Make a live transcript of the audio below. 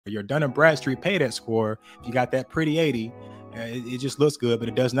Your Dun Bradstreet paydebt score, if you got that pretty 80, it just looks good, but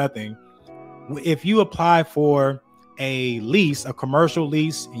it does nothing. If you apply for a lease, a commercial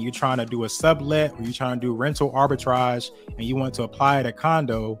lease, and you're trying to do a sublet or you're trying to do rental arbitrage and you want to apply at a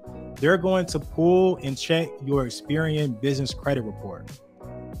condo, they're going to pull and check your Experian business credit report.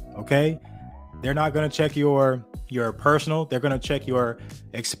 Okay, they're not going to check your personal, they're going to check your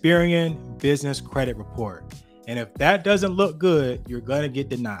Experian business credit report. And if that doesn't look good, you're going to get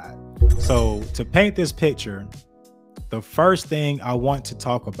denied. So to paint this picture, the first thing I want to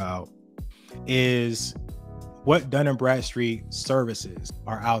talk about is what Dun Bradstreet services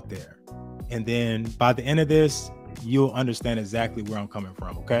are out there. And then by the end of this, you'll understand exactly where I'm coming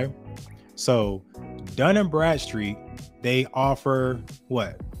from, okay? So Dun Bradstreet, they offer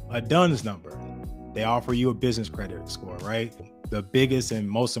what? A DUNS number. They offer you a business credit score, right? The biggest and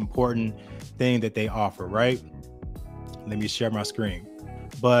most important thing that they offer, right? Let me share my screen.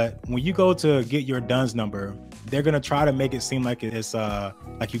 But when you go to get your DUNS number, they're gonna try to make it seem like it's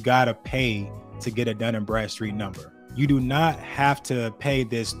like you gotta pay to get a Dun Bradstreet number. You do not have to pay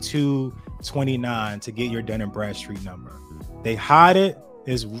this $229 to get your Dun Bradstreet number. They hide it.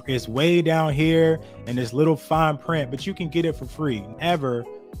 It's way down here in this little fine print, but you can get it for free. Never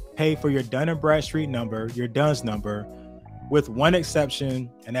pay for your Dun Bradstreet number, your DUNS number, with one exception,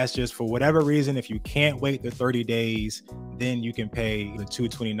 and that's just for whatever reason. If you can't wait the 30 days, then you can pay the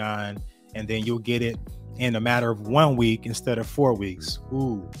 $229, and then you'll get it in a matter of 1 week instead of 4 weeks.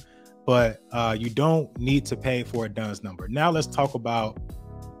 Ooh. But you don't need to pay for a DUNS number. Now let's talk about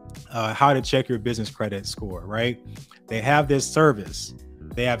how to check your business credit score, right? They have this service.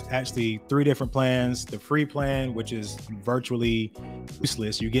 They have actually 3 different plans. The free plan, which is virtually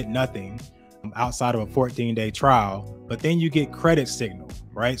useless. You get nothing outside of a 14-day trial, but then you get Credit Signal,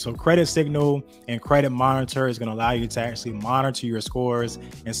 right? So Credit Signal and Credit Monitor is going to allow you to actually monitor your scores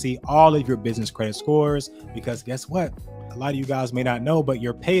and see all of your business credit scores, because guess what? A lot of you guys may not know, but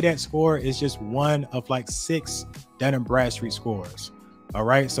your paydebt score is just one of like 6 Dun Bradstreet scores. All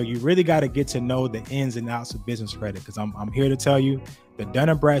right, so you really got to get to know the ins and outs of business credit, because I'm here to tell you the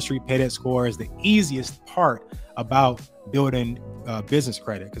Dun Bradstreet paydebt score is the easiest part about building business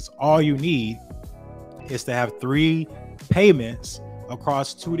credit, because all you need is to have 3 payments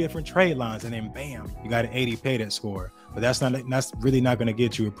across 2 different trade lines, and then bam, you got an 80 paydebt score. But that's really not going to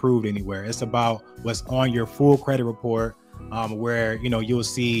get you approved anywhere. It's about what's on your full credit report, where you'll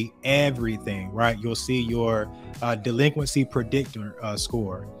see everything, right? You'll see your delinquency predictor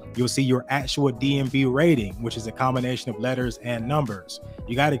score. You'll see your actual DMB rating, which is a combination of letters and numbers.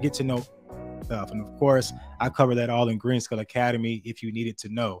 You got to get to know stuff, and of course, I cover that all in GreenScale Academy if you needed to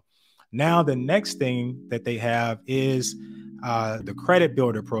know. Now, the next thing that they have is the Credit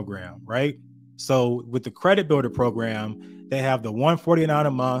Builder program, right? So with the Credit Builder program, they have the $149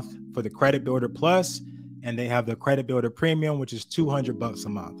 a month for the Credit Builder Plus, and they have the Credit Builder Premium, which is $200 a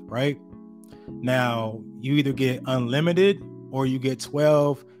month, right? Now, you either get unlimited or you get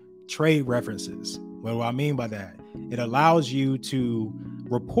 12 trade references. What do I mean by that? It allows you to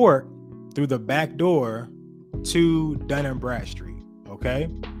report through the back door to Dun Bradstreet, okay?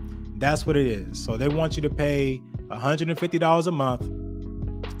 That's what it is. So they want you to pay $150 a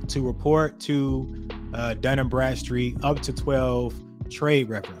month to report to Dun Bradstreet up to 12 trade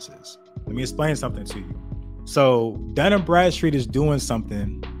references. Let me explain something to you. So Dun Bradstreet is doing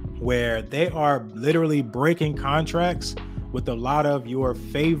something where they are literally breaking contracts with a lot of your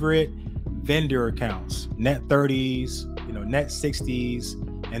favorite vendor accounts, net 30s, net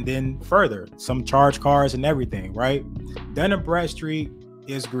 60s, and then further, some charge cards and everything, right? Dun Bradstreet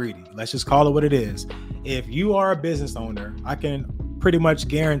is greedy. Let's just call it what it is. If you are a business owner, I can pretty much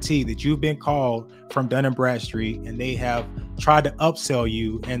guarantee that you've been called from Dun Bradstreet and they have tried to upsell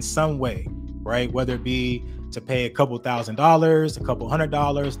you in some way, right? Whether it be to pay a couple $1,000s, a couple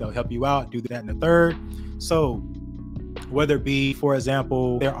 $100, they'll help you out, do that in the third. So whether it be, for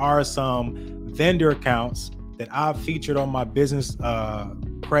example, there are some vendor accounts that I've featured on my business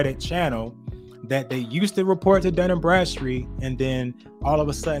credit channel that they used to report to Dun Bradstreet, and then all of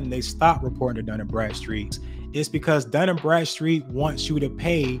a sudden they stopped reporting to Dun Bradstreet. It's because Dun Bradstreet wants you to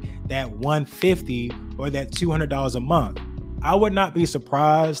pay that $150 or that $200 a month. I would not be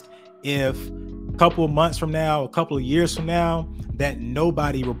surprised if a couple of months from now, a couple of years from now, that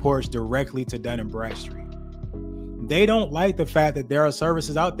nobody reports directly to Dun Bradstreet. They don't like the fact that there are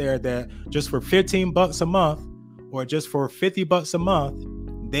services out there that just for $15 a month or just for $50 a month,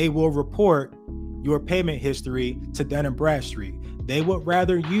 they will report your payment history to Dun Bradstreet. They would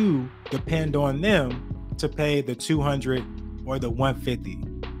rather you depend on them to pay the $200 or the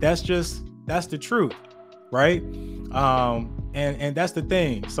 $150. That's the truth, right? And that's the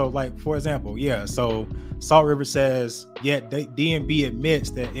thing. So like, for example, yeah, so Salt River says, yeah, DNB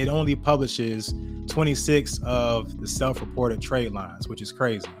admits that it only publishes 26 of the self-reported trade lines, which is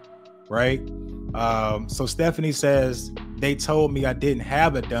crazy, right? So Stephanie says, they told me I didn't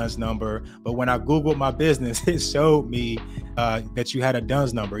have a DUNS number, but when I Googled my business, it showed me that you had a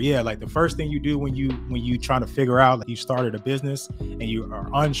DUNS number. Yeah, like the first thing you do when you trying to figure out, like, you started a business and you are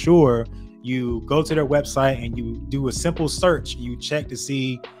unsure, you go to their website and you do a simple search. You check to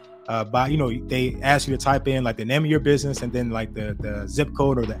see by, you know, they ask you to type in like the name of your business and then like the zip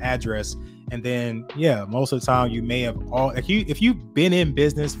code or the address. And then, yeah, most of the time you may have if you've been in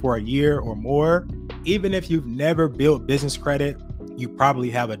business for a year or more, even if you've never built business credit, you probably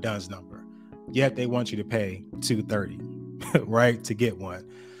have a DUNS number. Yet they want you to pay $230, right, to get one.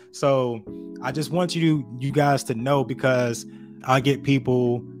 So I just want you guys to know, because I get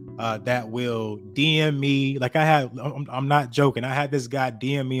people that will DM me. Like I'm not joking. I had this guy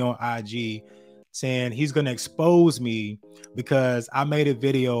DM me on IG saying he's going to expose me because I made a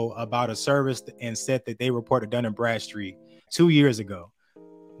video about a service and said that they reported Dun Bradstreet 2 years ago.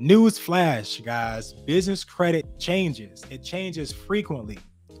 News flash, guys, business credit changes. It changes frequently.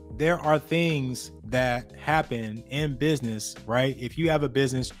 There are things that happen in business, right? If you have a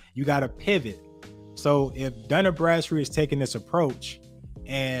business, you got to pivot. So if Dun Bradstreet is taking this approach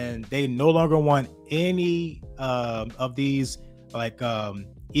and they no longer want any of these like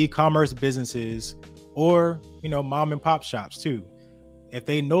e-commerce businesses or, you know, mom and pop shops too, if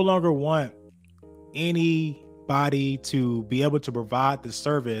they no longer want anybody to be able to provide the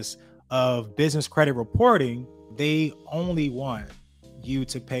service of business credit reporting, they only want you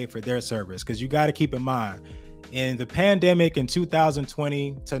to pay for their service. Because you got to keep in mind, in the pandemic in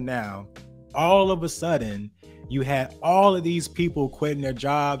 2020 to now, all of a sudden you had all of these people quitting their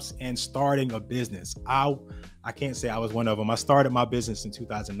jobs and starting a business. I can't say I was one of them. I started my business in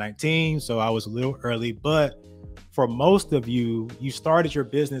 2019, so I was a little early, but for most of you, you started your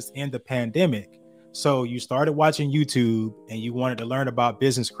business in the pandemic. So you started watching YouTube and you wanted to learn about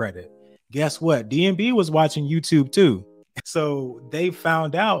business credit. Guess what? DNB was watching YouTube too. So they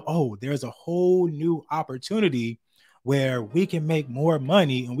found out, oh, there's a whole new opportunity where we can make more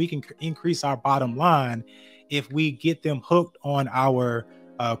money and we can increase our bottom line if we get them hooked on our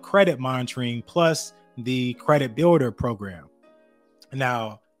credit monitoring plus the credit builder program.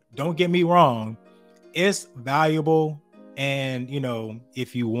 Now, don't get me wrong, it's valuable. And, you know,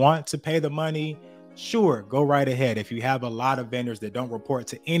 if you want to pay the money, sure, go right ahead. If you have a lot of vendors that don't report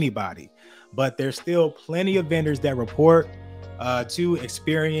to anybody, but there's still plenty of vendors that report to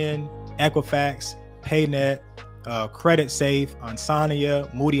Experian, Equifax, PayNet, Credit Safe,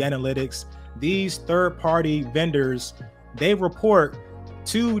 Ansania, Moody Analytics. These third-party vendors, they report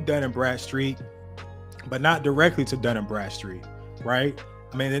to Dun Bradstreet, but not directly to Dun Bradstreet, right?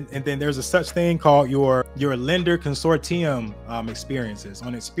 I mean, and then there's a such thing called your lender consortium experiences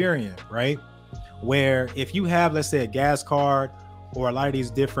on Experian, right? Where if you have, let's say, a gas card or a lot of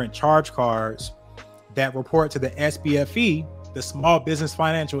these different charge cards that report to the SBFE, the Small Business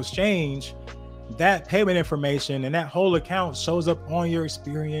Financial Exchange, that payment information and that whole account shows up on your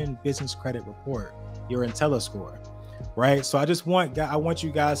Experian business credit report, your IntelliScore, right? So I want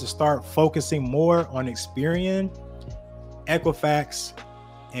you guys to start focusing more on Experian, Equifax,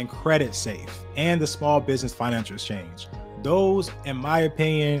 and Credit Safe, and the Small Business Financial Exchange. Those, in my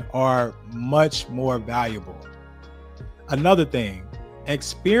opinion, are much more valuable. Another thing,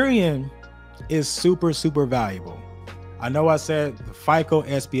 Experian is super, super valuable. I know I said the FICO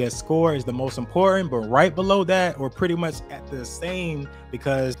SBS score is the most important, but right below that, or pretty much at the same,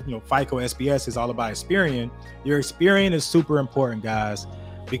 because, you know, FICO SBS is all about Experian. Your Experian is super important, guys,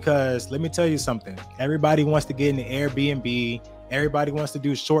 because let me tell you something. Everybody wants to get into Airbnb. Everybody wants to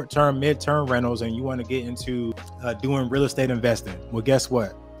do short-term, mid-term rentals, and you want to get into doing real estate investing. Well, guess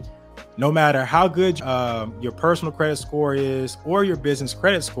what? No matter how good your personal credit score is or your business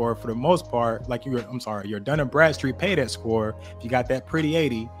credit score, for the most part, like your Dun Bradstreet paydebt score, if you got that pretty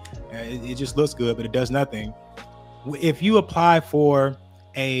 80, it just looks good, but it does nothing. If you apply for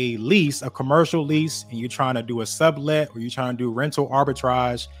a lease, a commercial lease, and you're trying to do a sublet or you're trying to do rental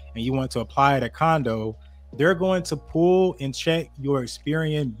arbitrage and you want to apply at a condo, they're going to pull and check your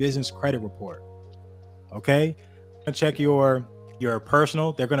Experian business credit report. Okay, and check your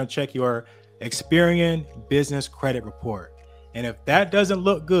personal. They're going to check your Experian business credit report, and if that doesn't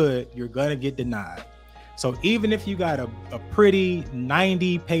look good, you're going to get denied. So even if you got a pretty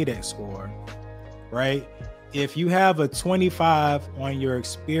 90 paydebt score, right? If you have a 25 on your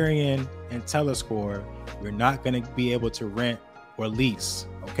Experian IntelliScore, you're not going to be able to rent or lease.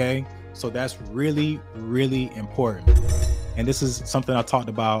 Okay, so that's really, really important. And this is something I talked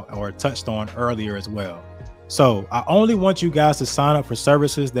about or touched on earlier as well. So I only want you guys to sign up for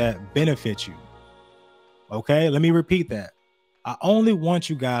services that benefit you. Okay, let me repeat that. I only want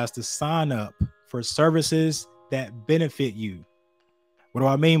you guys to sign up for services that benefit you. What do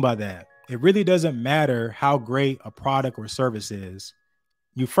I mean by that? It really doesn't matter how great a product or service is.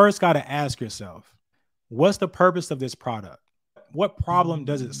 You first got to ask yourself, what's the purpose of this product? What problem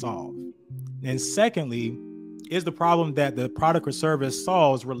does it solve? And secondly, is the problem that the product or service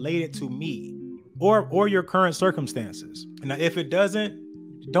solves related to me or your current circumstances? Now, if it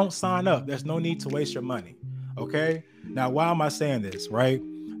doesn't, don't sign up. There's no need to waste your money. Okay. Now, why am I saying this? Right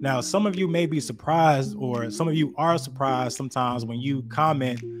now, some of you may be surprised, or some of you are surprised sometimes when you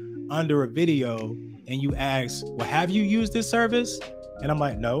comment under a video and you ask, well, have you used this service? And I'm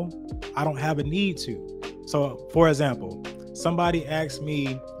like, no, I don't have a need to. So for example, somebody asked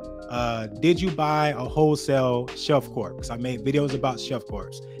me, did you buy a wholesale shelf corp? Because I made videos about shelf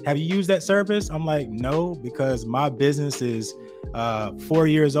corps. Have you used that service? I'm like, no, because my business is 4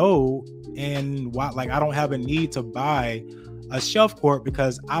 years old, and I don't have a need to buy a shelf corp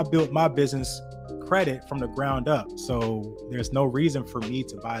because I built my business credit from the ground up. So there's no reason for me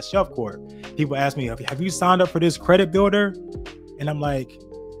to buy a shelf corp. People ask me, have you signed up for this credit builder? And I'm like,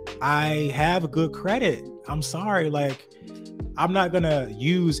 I have good credit. I'm sorry. Like, I'm not going to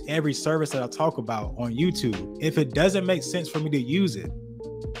use every service that I talk about on YouTube if it doesn't make sense for me to use it.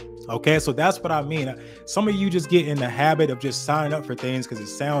 Okay, so that's what I mean. Some of you just get in the habit of just signing up for things because it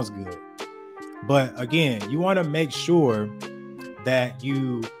sounds good. But again, you want to make sure that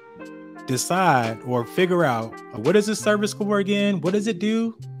you decide or figure out, what is this service for again? What does it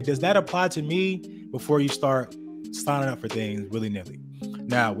do? Does that apply to me before you start signing up for things willy-nilly?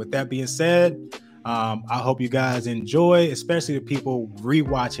 Now, with that being said, I hope you guys enjoy, especially the people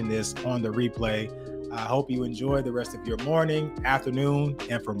rewatching this on the replay. I hope you enjoy the rest of your morning, afternoon,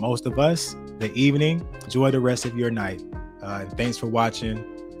 and for most of us, the evening. Enjoy the rest of your night. And thanks for watching,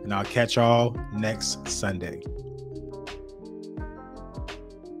 and I'll catch y'all next Sunday.